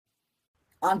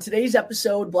On today's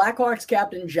episode, Blackhawks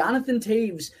captain Jonathan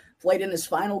Toews played in his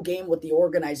final game with the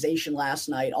organization last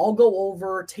night. I'll go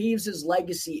over Toews'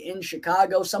 legacy in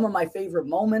Chicago, some of my favorite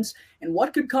moments, and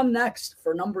what could come next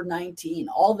for number 19.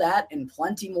 All that and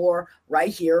plenty more right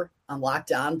here on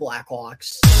Locked On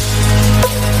Blackhawks.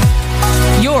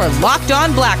 You're Locked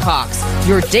On Blackhawks,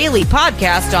 your daily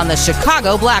podcast on the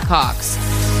Chicago Blackhawks.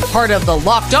 Part of the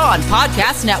Locked On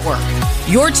Podcast Network,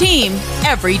 your team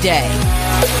every day.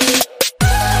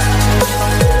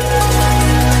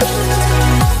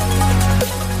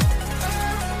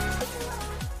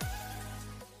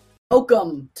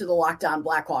 Welcome to the Locked On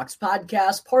Blackhawks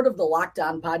podcast, part of the Locked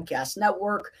On Podcast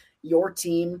Network, your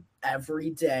team every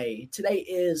day. Today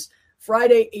is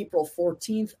Friday, April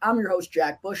 14th. I'm your host,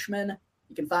 Jack Bushman.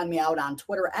 You can find me out on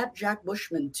Twitter at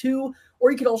JackBushman2,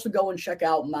 or you can also go and check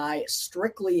out my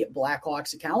Strictly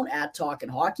Blackhawks account at Talkin'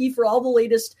 Hockey for all the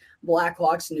latest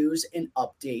Blackhawks news and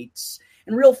updates.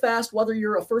 And real fast, whether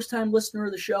you're a first-time listener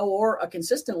of the show or a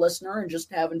consistent listener and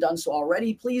just haven't done so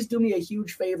already, please do me a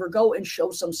huge favor. Go and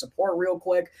show some support real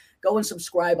quick. Go and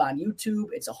subscribe on YouTube.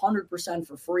 It's 100%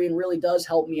 for free and really does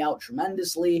help me out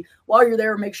tremendously. While you're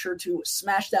there, make sure to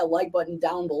smash that like button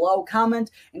down below,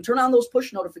 comment, and turn on those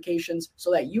push notifications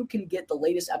so that you can get the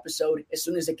latest episode as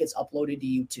soon as it gets uploaded to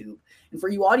YouTube. And for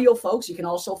you audio folks, you can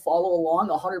also follow along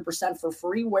 100% for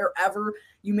free wherever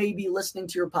you may be listening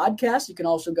to your podcast. You can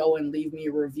also go and leave me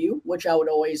a review, which I would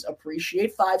always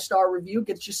appreciate. 5-star review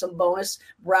gets you some bonus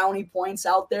brownie points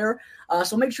out there.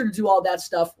 So make sure to do all that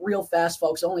stuff real fast,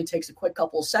 folks. It only takes a quick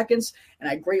couple of seconds, and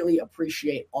I greatly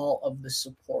appreciate all of the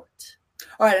support.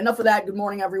 All right, enough of that. Good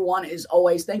morning, everyone. As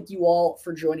always, thank you all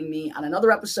for joining me on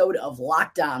another episode of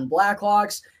Locked On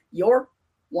Blackhawks, your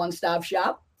one-stop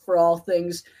shop for all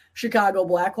things Chicago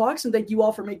Blackhawks. And thank you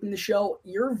all for making the show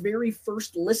your very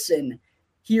first listen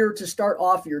here to start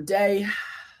off your day.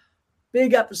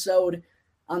 Big episode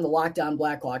on the Locked On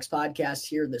Blackhawks podcast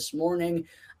here this morning.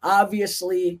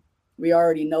 Obviously, we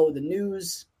already know the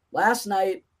news. Last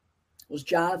night was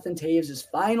Jonathan Toews'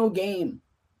 final game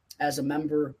as a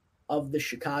member of the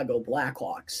Chicago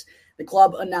Blackhawks. The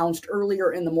club announced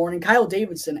earlier in the morning, Kyle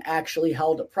Davidson actually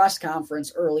held a press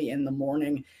conference early in the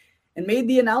morning and made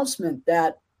the announcement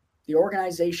that the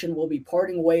organization will be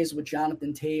parting ways with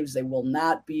Jonathan Toews. They will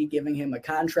not be giving him a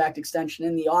contract extension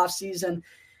in the offseason.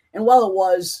 And while it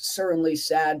was certainly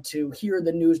sad to hear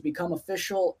the news become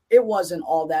official, it wasn't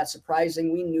all that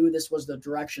surprising. We knew this was the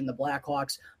direction the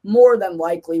Blackhawks more than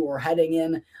likely were heading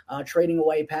in. Trading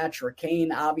away Patrick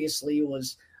Kane obviously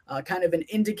was kind of an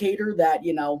indicator that,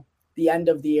 the end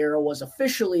of the era was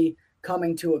officially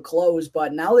coming to a close.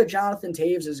 But now that Jonathan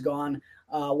Toews is gone,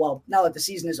 now that the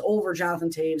season is over, Jonathan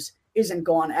Toews isn't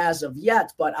gone as of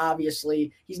yet, but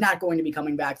obviously he's not going to be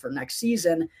coming back for next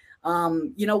season.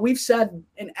 We've said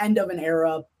an end of an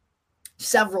era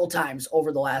several times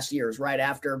over the last years, right?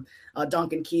 After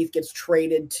Duncan Keith gets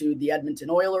traded to the Edmonton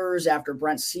Oilers, after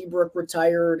Brent Seabrook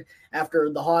retired, after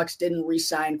the Hawks didn't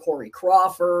re-sign Corey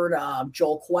Crawford,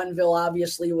 Joel Quenneville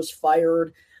obviously was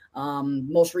fired.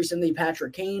 Most recently,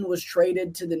 Patrick Kane was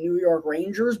traded to the New York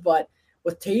Rangers, but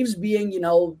with Toews being,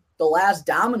 the last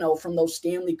domino from those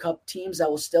Stanley Cup teams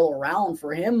that was still around,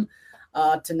 for him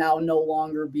to now no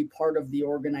longer be part of the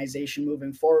organization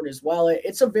moving forward as well,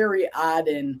 it's a very odd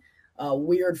and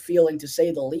weird feeling, to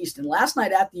say the least. And last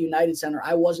night at the United Center,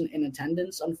 I wasn't in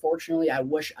attendance, unfortunately. I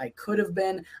wish I could have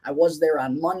been. I was there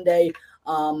on Monday.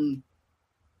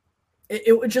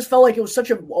 It just felt like it was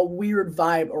such a weird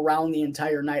vibe around the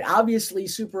entire night. Obviously,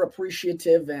 super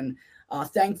appreciative and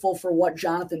thankful for what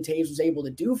Jonathan Toews was able to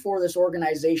do for this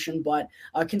organization. But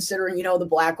considering, the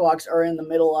Blackhawks are in the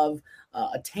middle of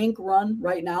a tank run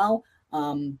right now,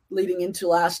 leading into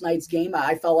last night's game,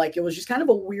 I felt like it was just kind of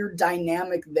a weird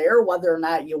dynamic there, whether or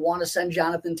not you want to send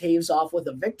Jonathan Toews off with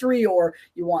a victory or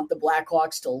you want the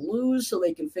Blackhawks to lose so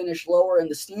they can finish lower in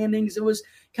the standings. It was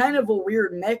kind of a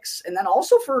weird mix. And then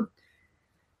also for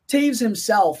Toews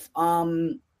himself,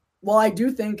 well, I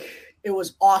do think it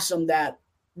was awesome that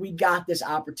we got this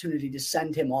opportunity to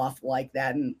send him off like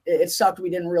that. And it sucked we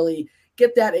didn't really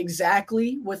get that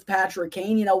exactly with Patrick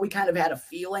Kane. We kind of had a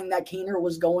feeling that Kaner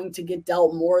was going to get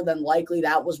dealt. More than likely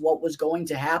that was what was going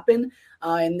to happen.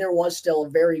 And there was still a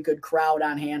very good crowd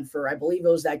on hand for, I believe it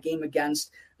was that game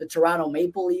against the Toronto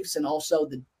Maple Leafs and also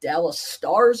the Dallas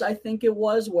Stars, I think it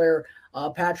was, where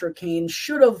Patrick Kane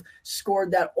should have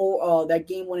scored that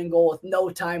game-winning goal with no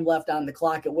time left on the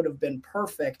clock. It would have been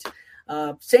perfect.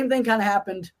 Same thing kind of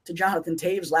happened to Jonathan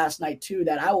Toews last night too,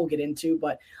 that I will get into,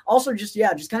 but also just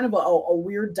kind of a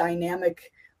weird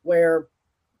dynamic where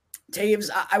Toews,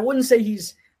 I wouldn't say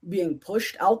he's being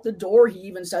pushed out the door. He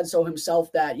even said so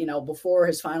himself that, before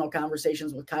his final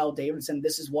conversations with Kyle Davidson,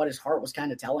 this is what his heart was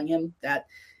kind of telling him, that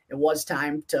it was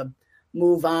time to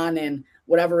move on and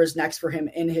whatever is next for him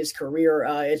in his career.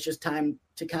 It's just time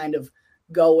to kind of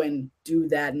go and do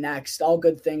that next. All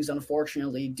good things,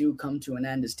 unfortunately, do come to an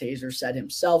end, as Tazer said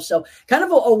himself. So kind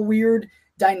of a weird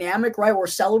dynamic, right? We're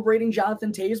celebrating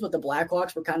Jonathan Toews, but the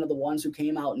Blackhawks were kind of the ones who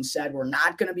came out and said, we're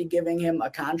not going to be giving him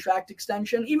a contract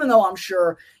extension, even though I'm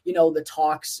sure, the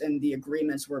talks and the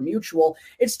agreements were mutual.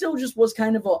 It still just was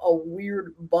kind of a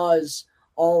weird buzz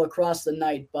all across the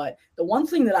night. But the one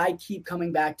thing that I keep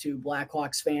coming back to,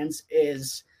 Blackhawks fans,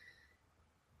 is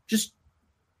just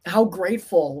how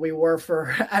grateful we were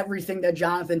for everything that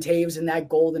Jonathan Toews in that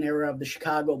golden era of the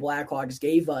Chicago Blackhawks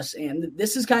gave us. And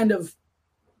this is kind of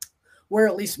where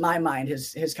at least my mind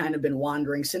has kind of been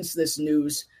wandering since this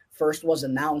news first was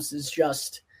announced, is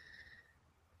just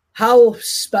how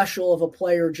special of a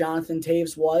player Jonathan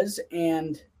Toews was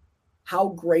and how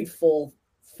grateful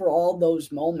for all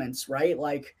those moments, right?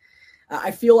 Like,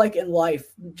 I feel like in life,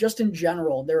 just in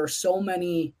general, there are so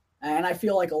many, and I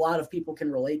feel like a lot of people can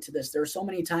relate to this. There are so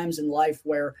many times in life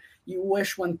where you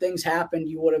wish when things happened,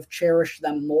 you would have cherished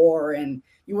them more and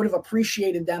you would have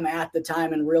appreciated them at the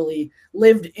time and really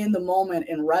lived in the moment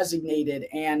and resignated.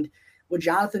 And with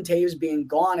Jonathan Toews being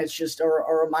gone, it's just a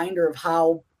reminder of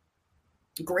how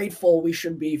grateful we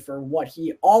should be for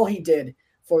all he did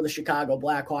for the Chicago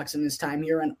Blackhawks in his time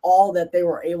here and all that they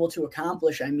were able to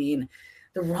accomplish. I mean,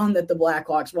 the run that the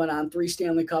Blackhawks went on, 3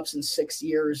 Stanley Cups in 6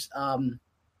 years,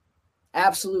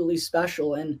 absolutely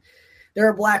special. And there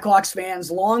are Blackhawks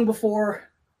fans long before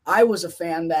I was a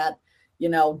fan that,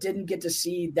 didn't get to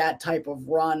see that type of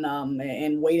run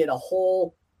and waited a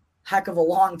whole heck of a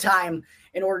long time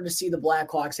in order to see the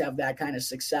Blackhawks have that kind of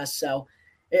success. So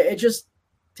it just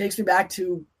takes me back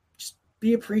to just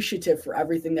be appreciative for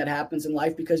everything that happens in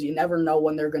life, because you never know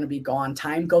when they're going to be gone.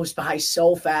 Time goes by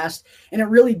so fast, and it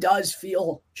really does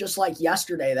feel just like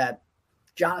yesterday that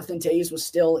Jonathan Toews was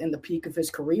still in the peak of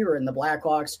his career, and the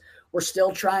Blackhawks were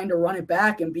still trying to run it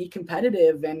back and be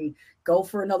competitive and go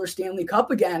for another Stanley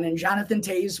Cup again. And Jonathan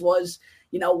Toews was,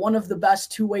 one of the best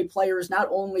two-way players, not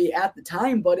only at the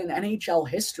time, but in NHL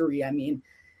history. I mean,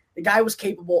 the guy was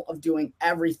capable of doing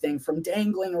everything from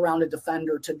dangling around a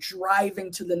defender to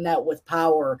driving to the net with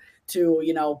power to,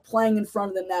 playing in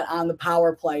front of the net on the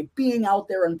power play, being out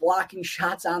there and blocking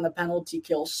shots on the penalty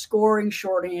kill, scoring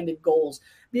shorthanded goals,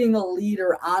 being a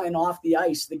leader on and off the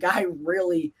ice. The guy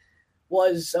really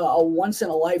was a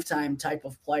once-in-a-lifetime type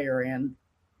of player. And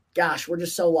gosh, we're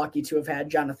just so lucky to have had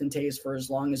Jonathan Toews for as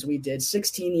long as we did.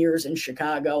 16 years in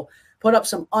Chicago, put up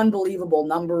some unbelievable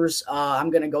numbers. I'm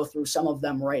going to go through some of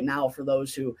them right now for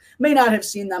those who may not have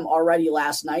seen them already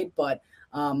last night. But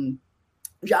Jonathan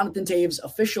Toews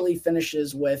officially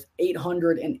finishes with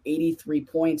 883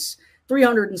 points,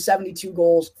 372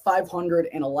 goals,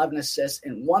 511 assists,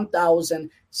 and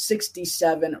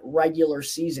 1,067 regular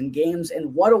season games.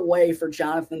 And what a way for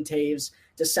Jonathan Toews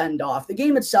to send off. The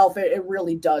game itself, it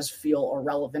really does feel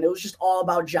irrelevant. It was just all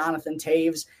about Jonathan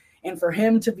Toews. And for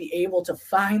him to be able to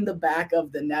find the back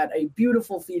of the net, a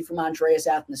beautiful feed from Andreas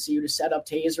Athanasiou to set up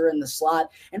Tazer in the slot.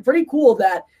 And pretty cool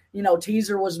that,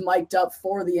 Tazer was mic'd up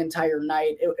for the entire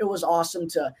night. It was awesome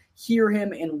to hear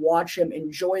him and watch him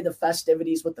enjoy the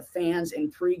festivities with the fans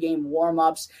in pregame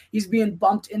warmups. He's being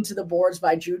bumped into the boards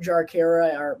by Jujhar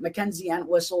Khaira or Mackenzie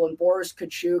Entwistle and Boris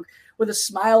Kachuk with a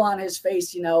smile on his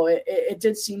face. It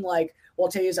did seem like,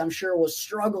 well, Toews, I'm sure, was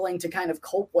struggling to kind of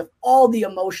cope with all the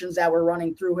emotions that were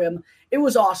running through him. It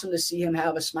was awesome to see him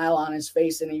have a smile on his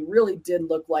face, and he really did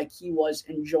look like he was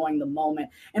enjoying the moment.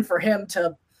 And for him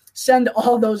to send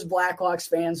all those Blackhawks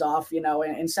fans off,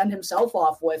 and send himself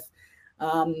off with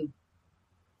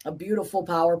a beautiful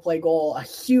power play goal, a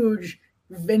huge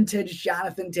vintage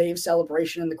Jonathan Toews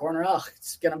celebration in the corner.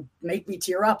 It's going to make me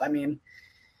tear up. I mean,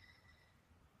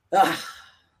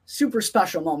 super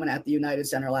special moment at the United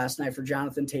Center last night for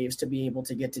Jonathan Toews to be able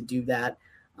to get to do that.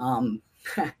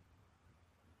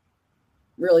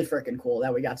 Really freaking cool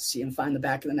that we got to see him find the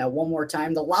back of the net one more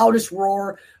time. The loudest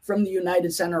roar from the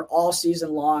United Center all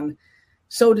season long.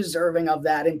 So deserving of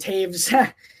that. And Toews,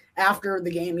 after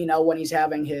the game, when he's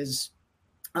having his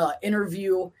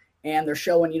interview and they're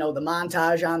showing, the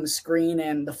montage on the screen,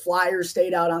 and the Flyers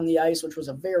stayed out on the ice, which was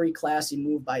a very classy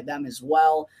move by them as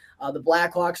well. The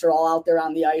Blackhawks are all out there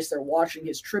on the ice. They're watching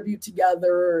his tribute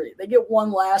together. They get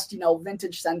one last,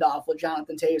 vintage send-off with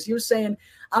Jonathan Toews. He was saying,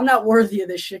 I'm not worthy of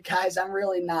this shit, guys. I'm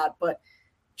really not. But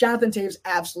Jonathan Toews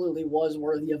absolutely was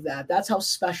worthy of that. That's how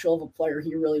special of a player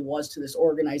he really was to this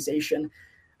organization.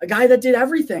 A guy that did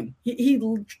everything. He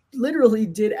literally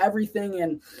did everything.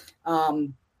 And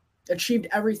achieved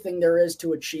everything there is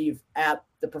to achieve at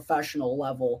the professional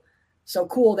level. So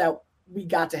cool that we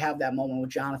got to have that moment with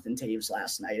Jonathan Toews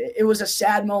last night. It was a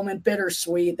sad moment,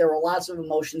 bittersweet. There were lots of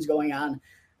emotions going on.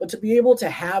 But to be able to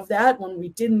have that when we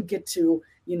didn't get to,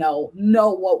 know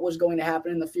what was going to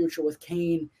happen in the future with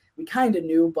Kane, we kind of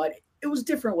knew, but it was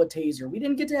different with Taser. We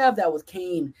didn't get to have that with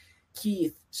Kane,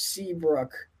 Keith,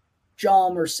 Seabrook,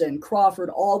 Hjalmarsson, Crawford,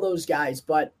 all those guys.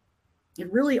 But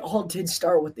it really all did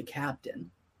start with the captain.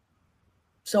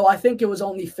 So I think it was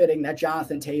only fitting that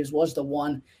Jonathan Toews was the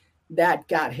one that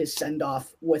got his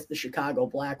send-off with the Chicago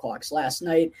Blackhawks last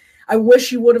night. I wish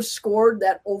he would have scored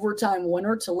that overtime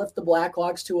winner to lift the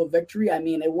Blackhawks to a victory. I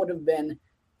mean, it would have been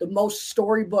the most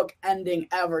storybook ending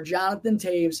ever. Jonathan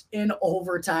Toews in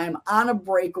overtime on a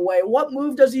breakaway. What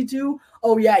move does he do?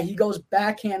 Oh, yeah, he goes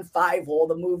backhand 5-hole,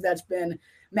 the move that's been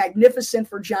magnificent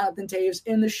for Jonathan Toews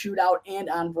in the shootout and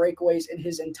on breakaways in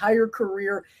his entire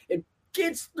career. It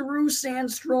gets through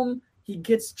Sandstrom. He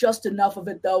gets just enough of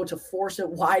it, though, to force it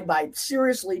wide by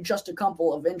seriously just a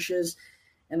couple of inches.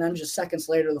 And then just seconds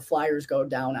later, the Flyers go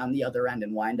down on the other end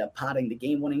and wind up potting the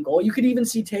game-winning goal. You could even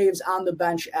see Toews on the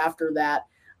bench after that,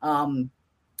 kind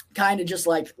of just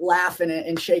like laughing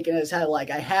and shaking his head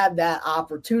like, I had that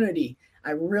opportunity.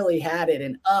 I really had it.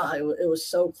 And it was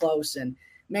so close. And,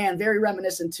 man, very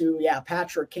reminiscent to,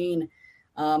 Patrick Kane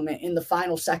in the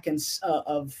final seconds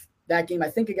of that game, I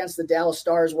think against the Dallas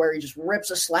Stars, where he just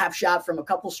rips a slap shot from a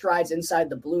couple strides inside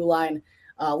the blue line.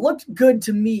 Looked good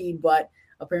to me, but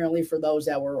apparently for those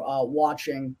that were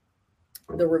watching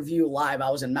the review live, I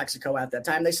was in Mexico at that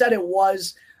time. They said it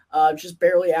was just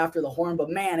barely after the horn, but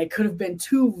man, it could have been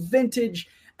two vintage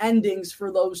endings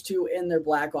for those two in their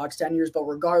Blackhawks tenures. But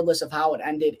regardless of how it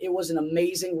ended, it was an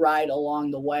amazing ride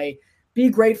along the way. Be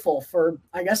grateful for,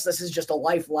 I guess this is just a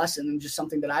life lesson and just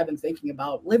something that I've been thinking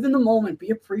about. Live in the moment. Be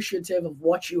appreciative of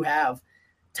what you have.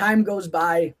 Time goes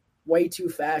by way too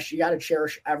fast. You got to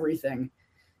cherish everything.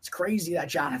 It's crazy that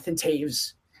Jonathan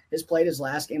Toews has played his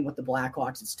last game with the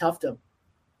Blackhawks. It's tough to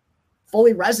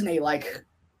fully resonate like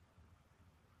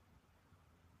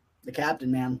the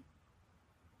captain, man.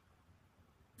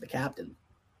 The captain.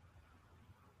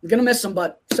 I'm going to miss him,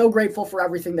 but so grateful for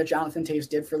everything that Jonathan Toews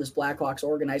did for this Blackhawks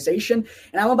organization.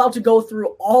 And I'm about to go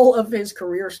through all of his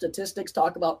career statistics,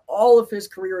 talk about all of his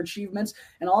career achievements,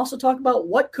 and I'll also talk about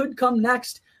what could come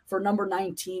next for number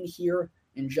 19 here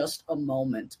in just a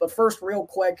moment. But first, real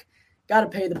quick, got to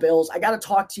pay the bills. I got to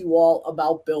talk to you all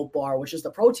about Built Bar, which is the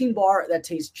protein bar that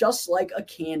tastes just like a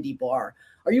candy bar.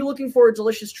 Are you looking for a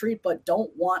delicious treat but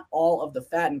don't want all of the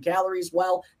fat and calories?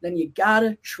 Well, then you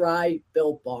gotta try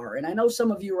Built Bar. And I know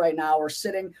some of you right now are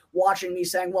sitting watching me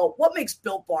saying, well, what makes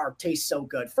Built Bar taste so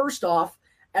good? First off,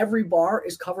 every bar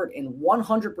is covered in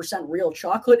 100% real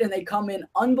chocolate, and they come in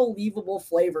unbelievable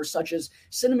flavors such as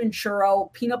cinnamon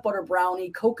churro, peanut butter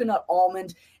brownie, coconut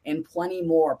almond, and plenty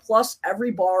more. Plus, every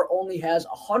bar only has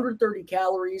 130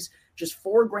 calories, just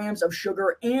 4 grams of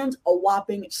sugar, and a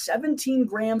whopping 17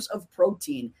 grams of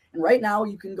protein. And right now,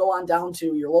 you can go on down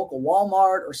to your local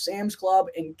Walmart or Sam's Club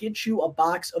and get you a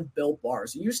box of Built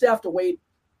Bars. You used to have to wait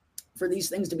for these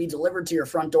things to be delivered to your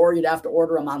front door. You'd have to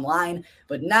order them online.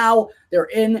 But now they're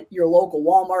in your local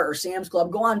Walmart or Sam's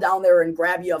Club. Go on down there and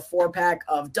grab you a 4-pack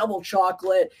of double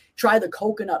chocolate. Try the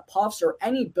coconut puffs or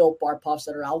any Built Bar puffs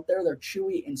that are out there. They're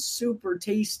chewy and super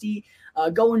tasty.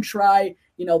 Go and try,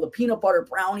 the peanut butter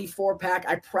brownie 4-pack.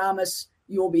 I promise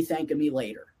you will be thanking me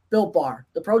later. Built Bar,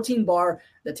 the protein bar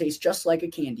that tastes just like a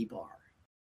candy bar.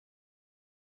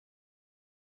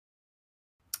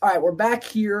 All right, we're back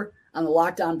here on the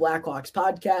Locked On Blackhawks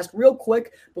podcast. Real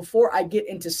quick, before I get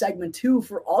into segment 2,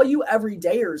 for all you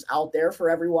everydayers out there, for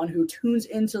everyone who tunes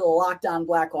into the Locked On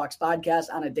Blackhawks podcast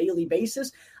on a daily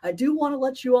basis, I do want to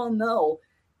let you all know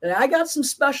that I got some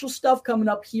special stuff coming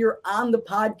up here on the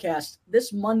podcast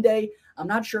this Monday. I'm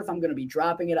not sure if I'm going to be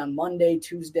dropping it on Monday,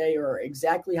 Tuesday, or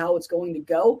exactly how it's going to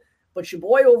go, but your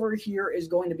boy over here is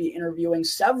going to be interviewing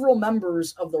several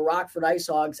members of the Rockford Ice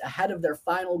Hogs ahead of their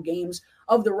final games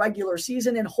of the regular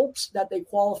season in hopes that they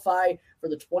qualify for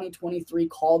the 2023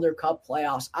 Calder Cup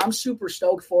playoffs. I'm super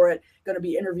stoked for it. Going to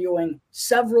be interviewing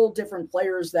several different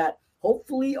players that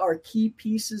hopefully are key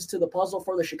pieces to the puzzle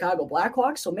for the Chicago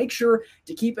Blackhawks. So make sure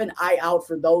to keep an eye out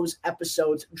for those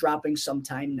episodes dropping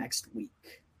sometime next week.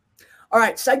 All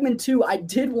right, segment 2, I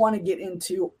did want to get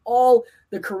into all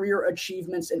the career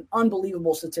achievements and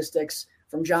unbelievable statistics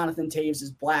from Jonathan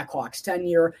Toews' Blackhawks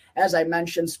tenure. As I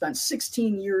mentioned, spent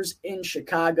 16 years in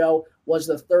Chicago, was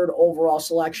the 3rd overall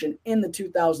selection in the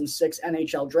 2006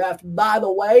 NHL draft. By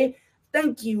the way,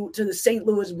 thank you to the St.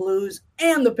 Louis Blues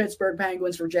and the Pittsburgh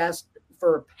Penguins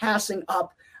for passing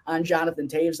up on Jonathan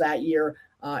Toews that year.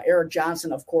 Eric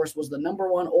Johnson, of course, was the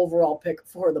number 1 overall pick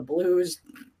for the Blues.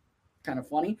 Kind of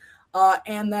funny.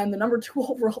 And then the number 2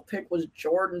 overall pick was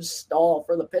Jordan Staal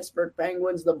for the Pittsburgh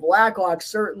Penguins. The Blackhawks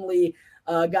certainly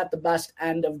got the best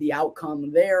end of the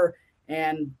outcome there.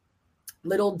 And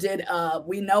little did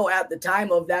we know at the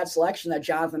time of that selection that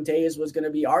Jonathan Toews was going to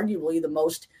be arguably the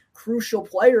most crucial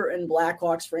player in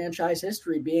Blackhawks franchise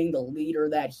history, being the leader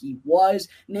that he was.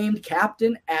 Named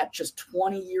captain at just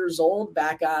 20 years old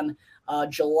back on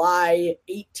July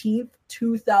 18th,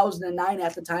 2009.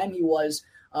 At the time, he was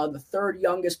the 3rd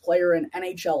youngest player in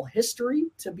NHL history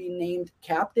to be named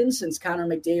captain, since Connor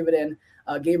McDavid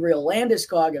and Gabriel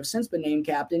Landeskog have since been named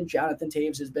captain. Jonathan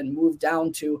Toews has been moved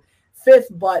down to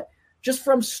 5th, but just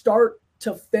from start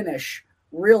to finish,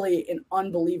 really an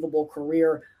unbelievable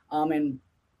career. And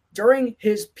during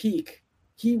his peak,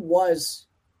 he was,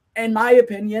 in my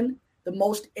opinion, the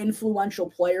most influential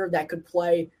player that could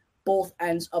play both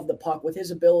ends of the puck, with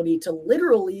his ability to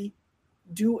literally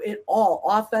do it all,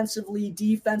 offensively,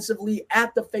 defensively,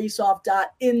 at the faceoff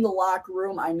dot, in the locker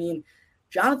room. I mean,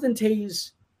 Jonathan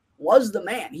Toews was the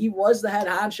man. He was the head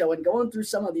honcho, and going through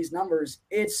some of these numbers,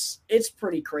 it's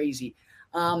pretty crazy.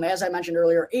 As I mentioned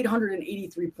earlier,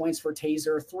 883 points for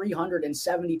Taser,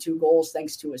 372 goals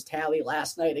thanks to his tally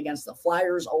last night against the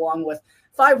Flyers, along with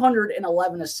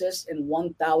 511 assists in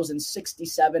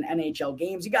 1,067 NHL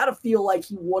games. You got to feel like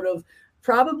he would have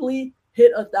probably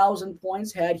hit 1,000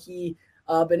 points had he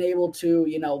been able to,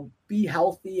 be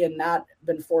healthy and not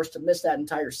been forced to miss that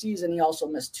entire season. He also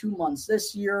missed 2 months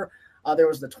this year. There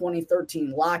was the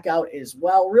 2013 lockout as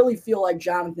well. Really feel like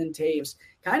Jonathan Toews,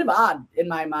 kind of odd in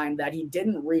my mind that he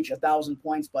didn't reach 1,000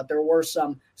 points, but there were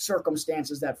some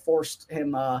circumstances that forced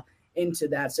him into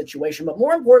that situation. But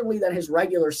more importantly than his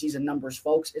regular season numbers,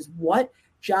 folks, is what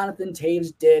Jonathan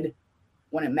Toews did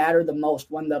when it mattered the most,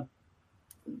 when the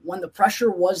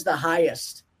pressure was the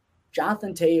highest.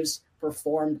 Jonathan Toews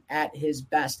performed at his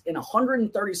best. In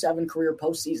 137 career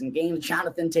postseason games,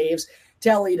 Jonathan Toews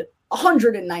tallied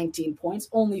 119 points,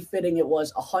 only fitting it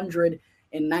was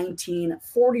 119,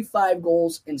 45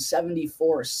 goals and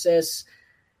 74 assists.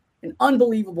 An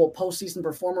unbelievable postseason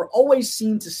performer, always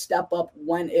seemed to step up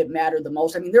when it mattered the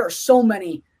most. I mean, there are so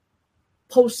many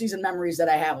postseason memories that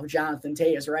I have of Jonathan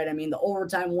Toews, right? I mean, the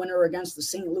overtime winner against the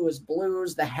St. Louis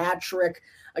Blues, the hat trick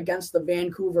against the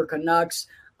Vancouver Canucks,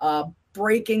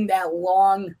 breaking that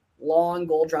long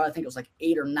goal drought. I think it was like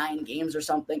 8 or 9 games or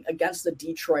something against the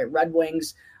Detroit Red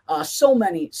Wings. So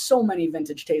many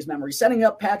vintage Toews memories. Setting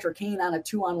up Patrick Kane on a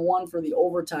 2-on-1 for the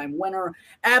overtime winner.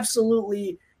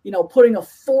 Absolutely, putting a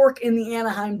fork in the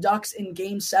Anaheim Ducks in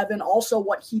Game 7. Also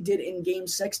what he did in Game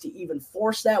 6 to even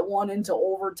force that one into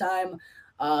overtime.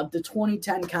 The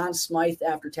 2010 Conn Smythe,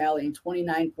 after tallying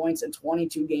 29 points in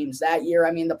 22 games that year.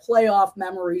 I mean, the playoff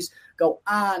memories go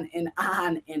on and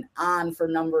on and on for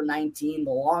number 19,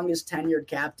 the longest tenured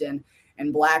captain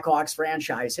in Blackhawks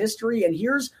franchise history. And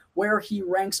here's where he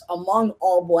ranks among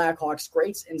all Blackhawks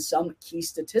greats in some key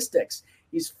statistics.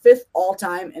 He's 5th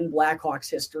all-time in Blackhawks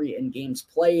history in games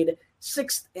played,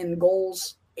 6th in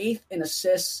goals, 8th in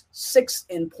assists, 6th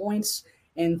in points,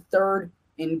 and 3rd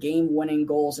in game-winning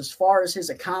goals. As far as his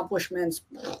accomplishments,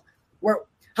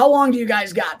 how long do you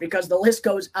guys got? Because the list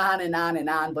goes on and on and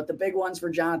on. But the big ones for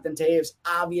Jonathan Toews,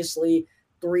 obviously,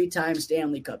 3-time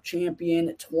Stanley Cup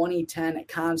champion, 2010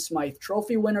 Conn Smythe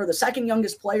Trophy winner, the 2nd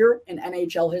youngest player in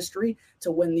NHL history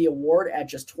to win the award at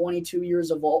just 22 years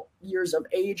of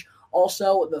age.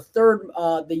 Also,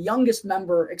 the youngest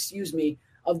member,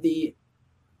 of the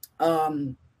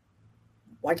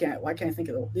why can't I think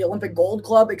of the Olympic Gold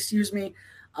Club?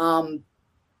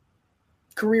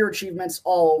 Career achievements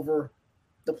all over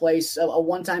the place. A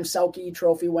one-time Selke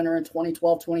Trophy winner in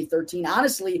 2012, 2013.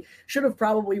 Honestly, should have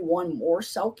probably won more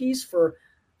Selkes for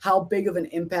how big of an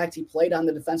impact he played on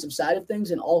the defensive side of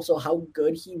things and also how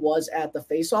good he was at the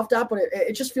faceoff dot. But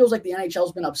it just feels like the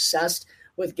NHL's been obsessed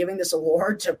with giving this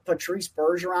award to Patrice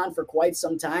Bergeron for quite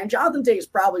some time. Jonathan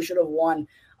Toews probably should have won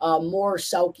more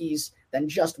Selkes than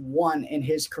just one in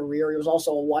his career. He was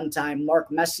also a one-time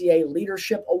Mark Messier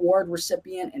Leadership Award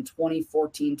recipient in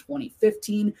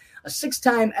 2014-2015, a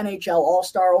 6-time NHL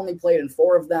All-Star, only played in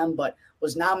 4 of them, but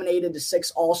was nominated to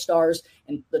 6 All-Stars.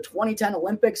 In the 2010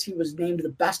 Olympics, he was named the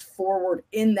best forward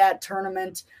in that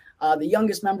tournament. The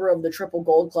youngest member of the Triple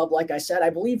Gold Club, like I said, I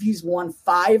believe he's won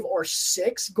 5 or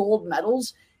 6 gold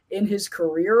medals in his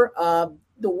career.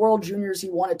 The World Juniors, he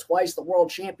won it twice. The World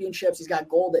Championships, he's got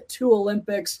gold at 2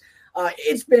 Olympics.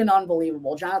 It's been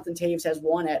unbelievable. Jonathan Toews has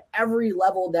won at every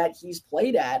level that he's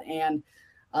played at, and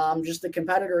just the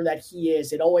competitor that he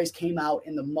is, it always came out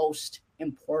in the most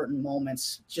important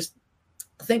moments. Just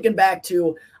thinking back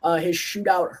to his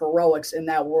shootout heroics in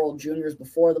that World Juniors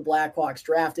before the Blackhawks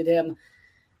drafted him.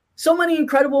 So many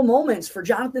incredible moments for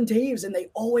Jonathan Toews, and they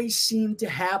always seem to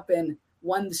happen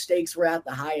when the stakes were at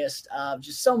the highest.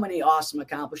 Just so many awesome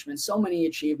accomplishments, so many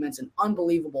achievements, an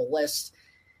unbelievable list.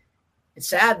 It's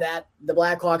sad that the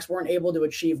Blackhawks weren't able to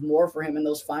achieve more for him in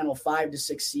those final 5 to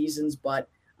 6 seasons, but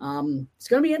it's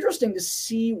going to be interesting to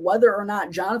see whether or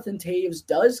not Jonathan Toews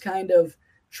does kind of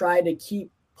try to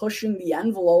keep pushing the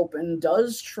envelope and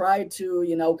does try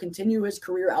to, continue his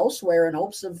career elsewhere in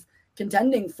hopes of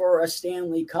contending for a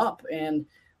Stanley Cup. And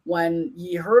when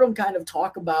you heard him kind of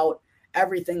talk about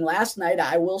everything last night,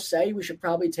 I will say we should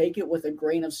probably take it with a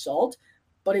grain of salt,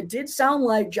 but it did sound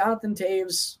like Jonathan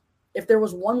Toews, if there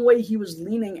was one way he was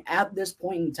leaning at this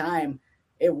point in time,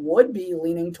 it would be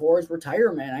leaning towards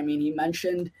retirement. I mean, he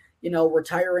mentioned,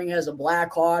 retiring as a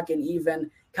Blackhawk and even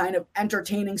kind of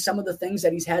entertaining some of the things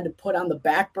that he's had to put on the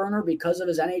back burner because of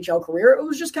his NHL career. It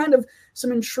was just kind of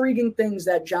some intriguing things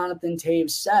that Jonathan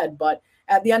Toews said. But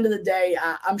at the end of the day,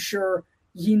 I'm sure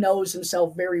he knows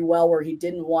himself very well where he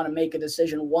didn't want to make a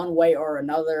decision one way or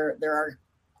another. There are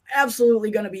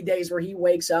absolutely going to be days where he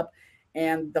wakes up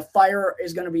and the fire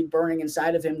is going to be burning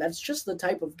inside of him. That's just the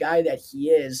type of guy that he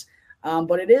is.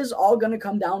 But it is all going to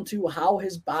come down to how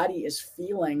his body is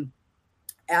feeling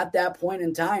at that point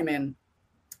in time. And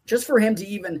just for him to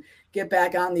even get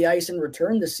back on the ice and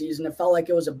return this season, it felt like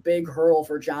it was a big hurdle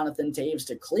for Jonathan Toews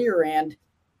to clear. And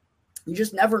you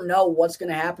just never know what's going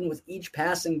to happen with each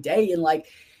passing day. And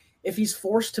if he's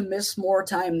forced to miss more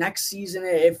time next season,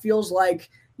 it feels like,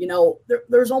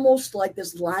 there's almost like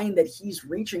this line that he's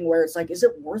reaching where it's like, is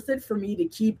it worth it for me to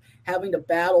keep having to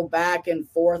battle back and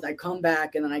forth? I come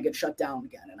back and then I get shut down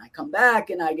again, and I come back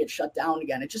and I get shut down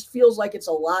again. It just feels like it's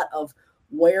a lot of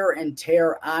wear and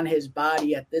tear on his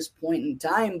body at this point in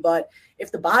time. But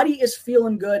if the body is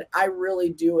feeling good, I really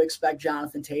do expect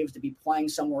Jonathan Toews to be playing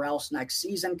somewhere else next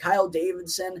season. Kyle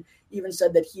Davidson even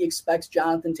said that he expects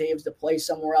Jonathan Toews to play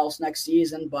somewhere else next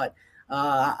season, but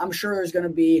I'm sure there's going to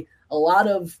be a lot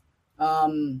of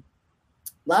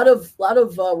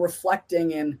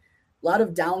reflecting and a lot of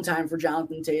downtime for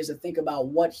Jonathan Toews to think about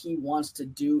what he wants to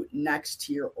do next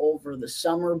here over the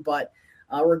summer. But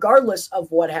regardless of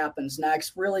what happens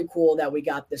next, really cool that we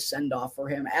got this send-off for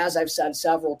him. As I've said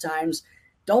several times,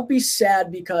 don't be sad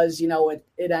because,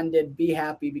 it ended. Be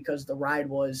happy because the ride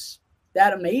was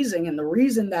that amazing. And the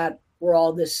reason that we're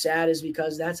all this sad is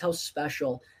because that's how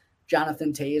special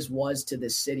Jonathan Toews was to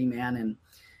this city, man. And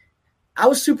I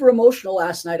was super emotional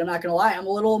last night. I'm not going to lie. I'm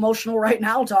a little emotional right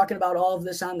now talking about all of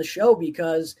this on the show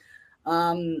because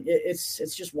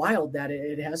it's just wild that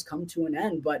it has come to an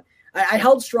end. But I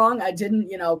held strong. I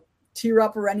didn't, tear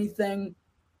up or anything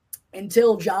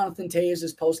until Jonathan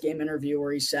Toews' post-game interview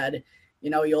where he said,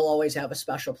 you'll always have a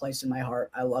special place in my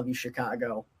heart. I love you,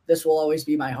 Chicago. This will always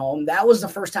be my home. That was the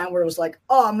first time where it was like,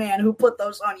 oh, man, who put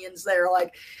those onions there?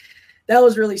 That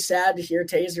was really sad to hear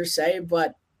Taser say.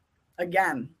 But,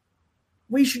 again,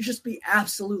 we should just be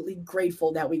absolutely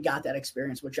grateful that we got that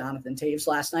experience with Jonathan Toews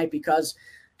last night because,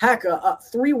 heck,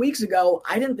 3 weeks ago,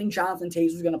 I didn't think Jonathan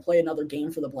Toews was going to play another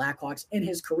game for the Blackhawks in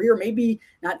his career, maybe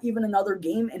not even another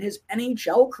game in his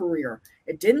NHL career.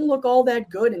 It didn't look all that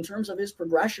good in terms of his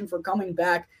progression for coming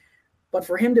back, but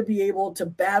for him to be able to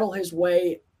battle his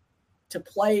way to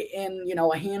play in,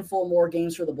 a handful more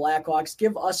games for the Blackhawks,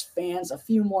 give us fans a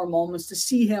few more moments to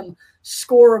see him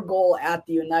score a goal at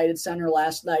the United Center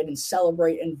last night and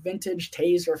celebrate in vintage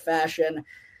Taser fashion.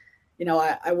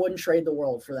 I wouldn't trade the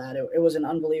world for that. It was an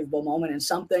unbelievable moment and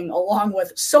something along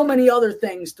with so many other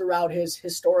things throughout his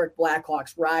historic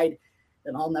Blackhawks ride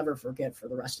that I'll never forget for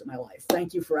the rest of my life.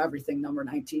 Thank you for everything, number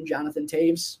 19, Jonathan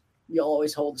Toews. You'll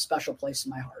always hold a special place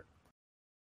in my heart.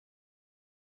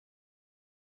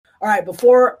 All right,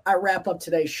 before I wrap up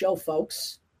today's show,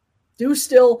 folks, do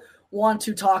still want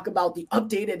to talk about the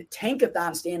updated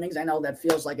Tankathon standings. I know that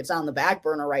feels like it's on the back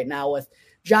burner right now with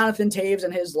Jonathan Toews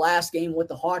and his last game with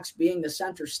the Hawks being the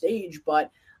center stage,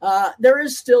 but there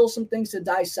is still some things to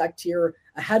dissect here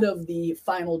ahead of the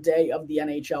final day of the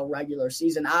NHL regular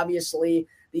season. Obviously,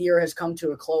 the year has come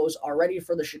to a close already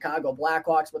for the Chicago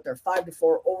Blackhawks with their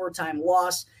 5-4 overtime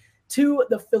loss to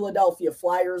the Philadelphia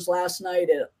Flyers last night.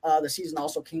 The season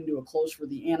also came to a close for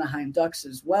the Anaheim Ducks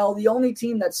as well. The only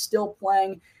team that's still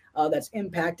playing that's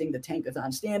impacting the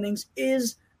Tankathon standings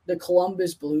is the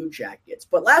Columbus Blue Jackets.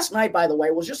 But last night, by the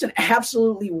way, was just an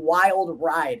absolutely wild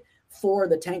ride for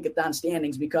the Tankathon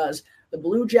standings because the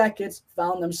Blue Jackets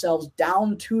found themselves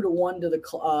down 2-1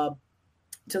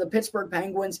 to the Pittsburgh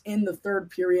Penguins in the third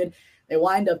period. They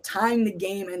wind up tying the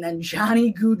game, and then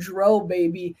Johnny Gaudreau,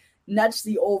 baby, nets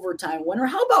the overtime winner.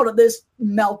 How about this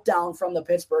meltdown from the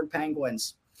Pittsburgh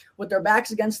Penguins? With their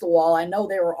backs against the wall, I know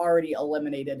they were already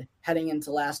eliminated heading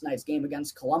into last night's game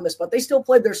against Columbus, but they still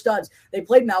played their studs. They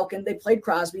played Malkin, they played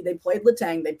Crosby, they played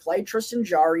Letang, they played Tristan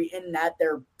Jarry in net,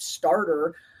 their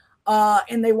starter,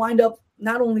 and they wind up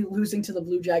not only losing to the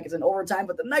Blue Jackets in overtime,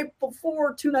 but the night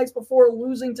before, 2 nights before,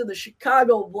 losing to the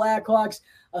Chicago Blackhawks,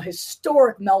 a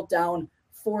historic meltdown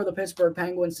for the Pittsburgh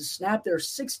Penguins to snap their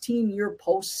 16-year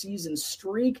postseason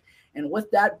streak. And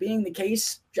with that being the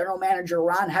case, general manager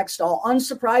Ron Hextall,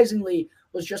 unsurprisingly,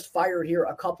 was just fired here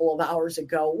a couple of hours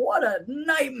ago. What a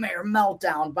nightmare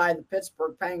meltdown by the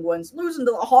Pittsburgh Penguins, losing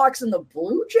to the Hawks and the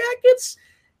Blue Jackets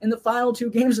in the final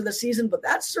 2 games of the season, but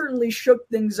that certainly shook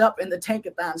things up in the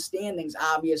Tankathon standings,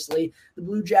 obviously. The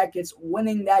Blue Jackets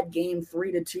winning that game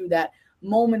 3-2 that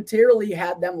momentarily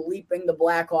had them leaping the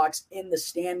Blackhawks in the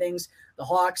standings. The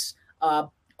Hawks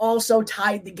also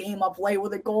tied the game up late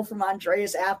with a goal from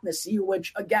Andreas Athanasiou,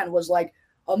 which, again, was like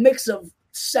a mix of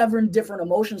 7 different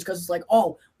emotions because it's like,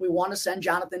 oh, we want to send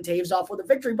Jonathan Toews off with a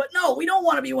victory, but no, we don't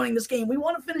want to be winning this game. We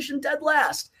want to finish in dead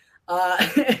last.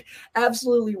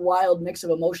 Absolutely wild mix of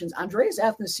emotions. Andreas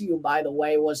Athanasiou, by the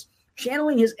way, was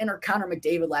channeling his inner Connor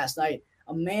McDavid last night,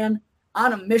 a man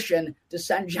on a mission to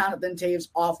send Jonathan Toews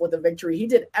off with a victory. He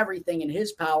did everything in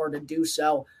his power to do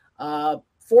so.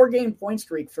 4-game point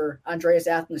streak for Andreas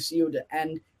Athanasiou to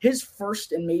end his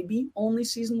first and maybe only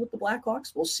season with the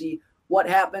Blackhawks. We'll see what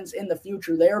happens in the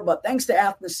future there. But thanks to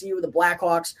Athanasiou, the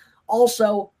Blackhawks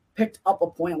also picked up a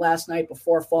point last night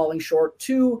before falling short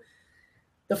to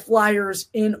the Flyers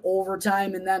in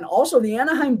overtime. And then also the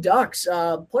Anaheim Ducks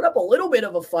put up a little bit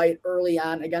of a fight early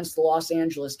on against the Los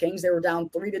Angeles Kings. They were down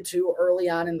 3-2 early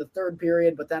on in the third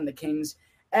period, but then the Kings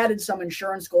added some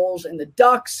insurance goals, and the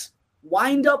Ducks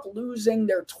wind up losing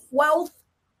their 12th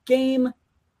game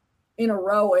in a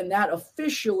row, and that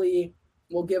officially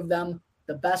will give them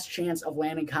the best chance of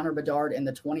landing Connor Bedard in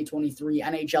the 2023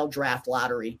 NHL Draft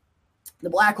Lottery. The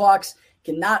Blackhawks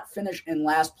cannot finish in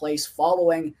last place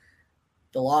following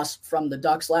the loss from the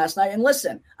Ducks last night. And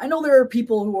listen, I know there are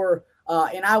people who are,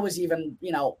 and I was even,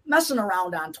 messing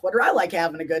around on Twitter. I like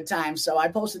having a good time, so I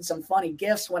posted some funny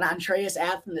GIFs when Andreas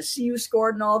Athanasiou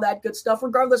scored and all that good stuff.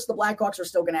 Regardless, the Blackhawks are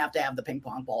still going to have the ping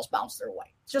pong balls bounce their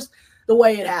way. It's just the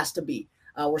way it has to be.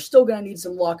 We're still going to need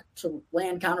some luck to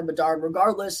land Connor Bedard,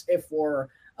 regardless if we're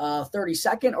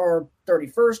 32nd or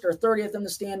 31st or 30th in the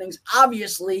standings.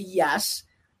 Obviously, yes,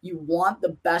 you want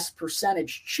the best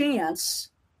percentage chance,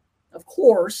 of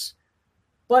course,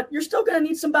 but you're still going to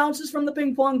need some bounces from the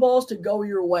ping pong balls to go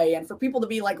your way. And for people to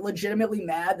be like legitimately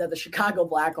mad that the Chicago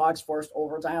Blackhawks forced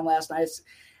overtime last night,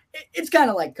 it's kind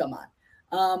of like, come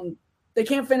on. They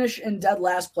can't finish in dead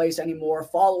last place anymore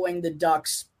following the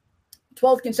Ducks'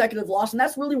 12th consecutive loss. And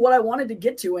that's really what I wanted to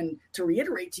get to and to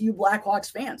reiterate to you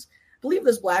Blackhawks fans. I believe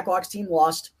this Blackhawks team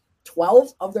lost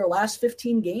 12 of their last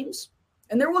 15 games.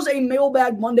 And there was a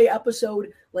Mailbag Monday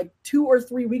episode like 2 or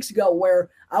 3 weeks ago where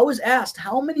I was asked,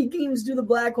 how many games do the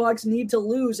Blackhawks need to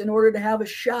lose in order to have a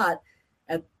shot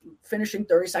at finishing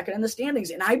 32nd in the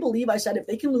standings? And I believe I said if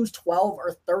they can lose 12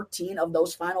 or 13 of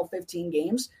those final 15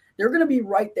 games, they're going to be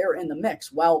right there in the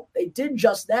mix. Well, they did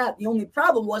just that. The only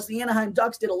problem was the Anaheim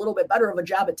Ducks did a little bit better of a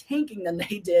job at tanking than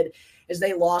they did as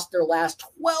they lost their last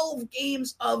 12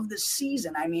 games of the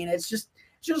season. I mean, it's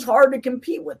just hard to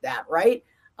compete with that, right?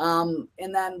 And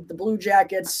then the Blue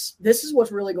Jackets, this is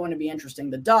what's really going to be interesting.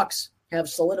 The Ducks have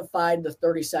solidified the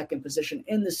 32nd position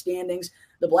in the standings.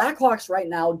 The Blackhawks right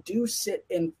now do sit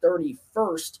in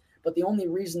 31st, but the only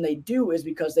reason they do is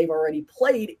because they've already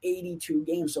played 82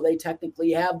 games, so they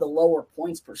technically have the lower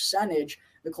points percentage.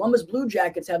 The Columbus Blue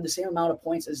Jackets have the same amount of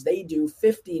points as they do,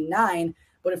 59,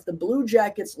 but if the Blue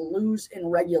Jackets lose in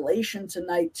regulation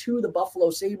tonight to the Buffalo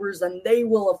Sabres, then they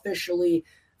will officially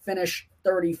finish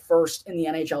 31st in the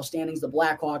NHL standings. The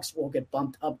Blackhawks will get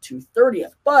bumped up to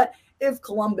 30th. But if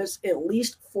Columbus at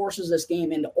least forces this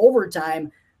game into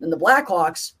overtime, then the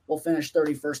Blackhawks will finish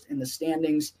 31st in the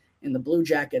standings, and the Blue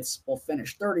Jackets will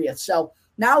finish 30th. So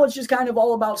now it's just kind of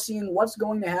all about seeing what's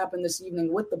going to happen this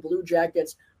evening with the Blue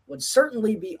Jackets. Would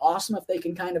certainly be awesome if they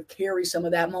can kind of carry some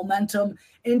of that momentum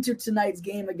into tonight's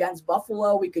game against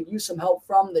Buffalo. We could use some help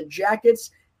from the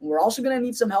Jackets. And we're also going to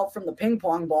need some help from the ping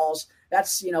pong balls.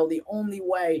 That's, the only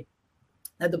way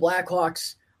that the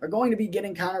Blackhawks are going to be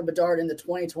getting Connor Bedard in the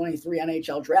 2023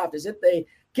 NHL draft is if they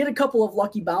get a couple of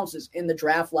lucky bounces in the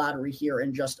draft lottery here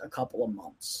in just a couple of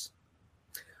months.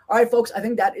 All right, folks, I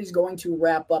think that is going to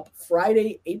wrap up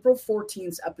Friday, April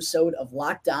 14th episode of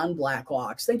Locked On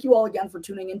Blackhawks. Thank you all again for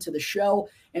tuning into the show.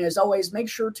 And as always, make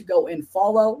sure to go and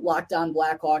follow Locked On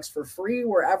Blackhawks for free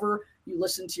wherever you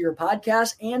listen to your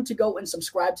podcast, and to go and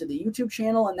subscribe to the YouTube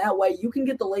channel. And that way you can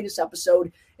get the latest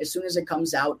episode as soon as it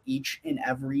comes out each and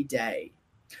every day.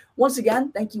 Once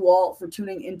again, thank you all for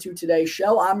tuning into today's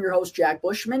show. I'm your host, Jack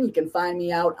Bushman. You can find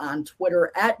me out on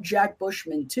Twitter at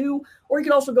JackBushman2, or you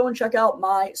can also go and check out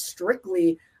my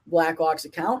Strictly Blackhawks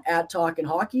account at Talkin'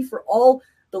 Hockey for all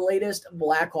the latest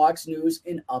Blackhawks news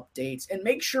and updates. And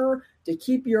make sure to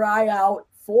keep your eye out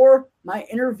for my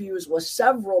interviews with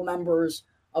several members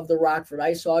of the Rockford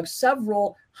Ice Hogs,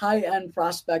 several high-end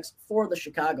prospects for the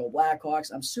Chicago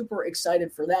Blackhawks. I'm super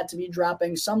excited for that to be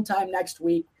dropping sometime next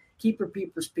week. Keep your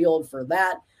peepers peeled for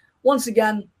that. Once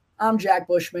again, I'm Jack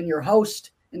Bushman, your host.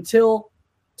 Until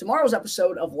tomorrow's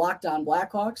episode of Locked On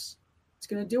Blackhawks, it's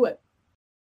going to do it.